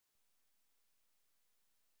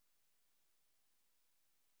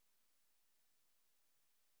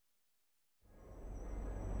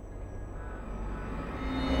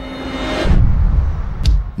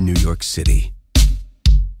New York City.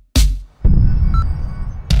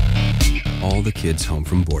 All the kids home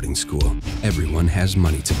from boarding school. Everyone has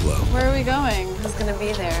money to blow. Where are we going? Who's gonna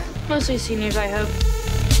be there? Mostly seniors, I hope.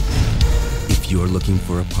 If you're looking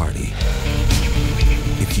for a party,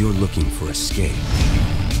 if you're looking for escape,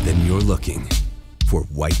 then you're looking for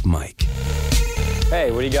White Mike. Hey,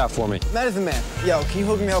 what do you got for me? Medicine Man, yo, can you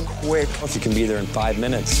hook me up quick? If you can be there in 5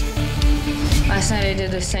 minutes. Last night I did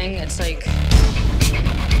this thing, it's like...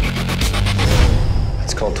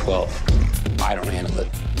 It's called 12. I don't handle it.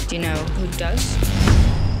 Do you know who does?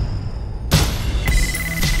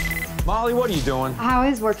 Molly, what are you doing? How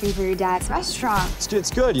is working for your dad's restaurant? It's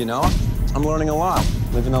good, you know? I'm learning a lot.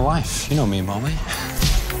 Living a life. You know me, Molly.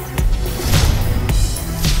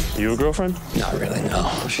 You a girlfriend? Not really,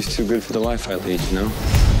 no. She's too good for the life I lead, you know?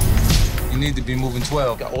 You need to be moving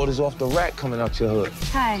 12. Got orders off the rack coming out your hood.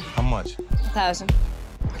 Hi. How much? 1,000.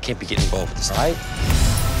 I can't be getting involved with this, all right?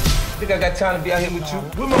 Think I got time to be out here with you?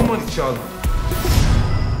 Where my money, Charlie?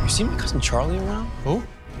 You see my cousin Charlie around? Who?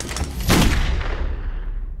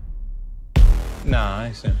 Nah, I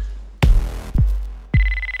ain't seen him.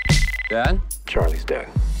 Dad? Charlie's dead.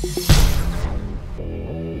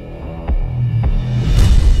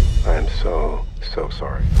 I am so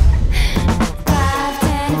sorry. 5,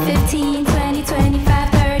 10, 15, 20, 25,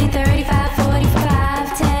 30, 35,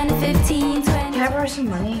 45, 10, 15, 20. Can I borrow some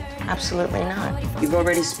money? Absolutely not. You've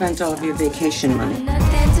already spent all of your vacation money.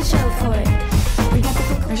 Nothing to show for it.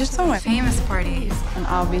 I just throw a famous party, and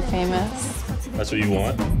I'll be famous. That's what you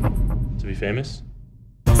want? To be famous?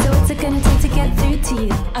 So what's it gonna take to get through to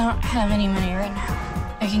you? I don't have any money right now.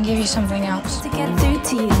 I can give you something else. To get through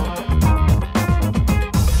to you.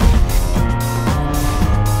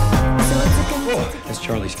 So what's it gonna take to That's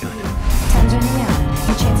Charlie's gun. Time's running out,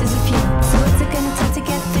 your chances are few. So what's it gonna take to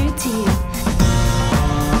get through to you?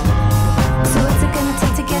 So what's it gonna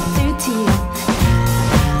take to get through to you?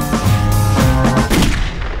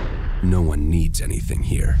 No one needs anything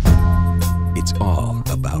here. It's all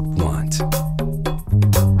about want.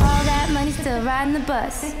 All that money still riding the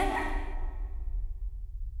bus.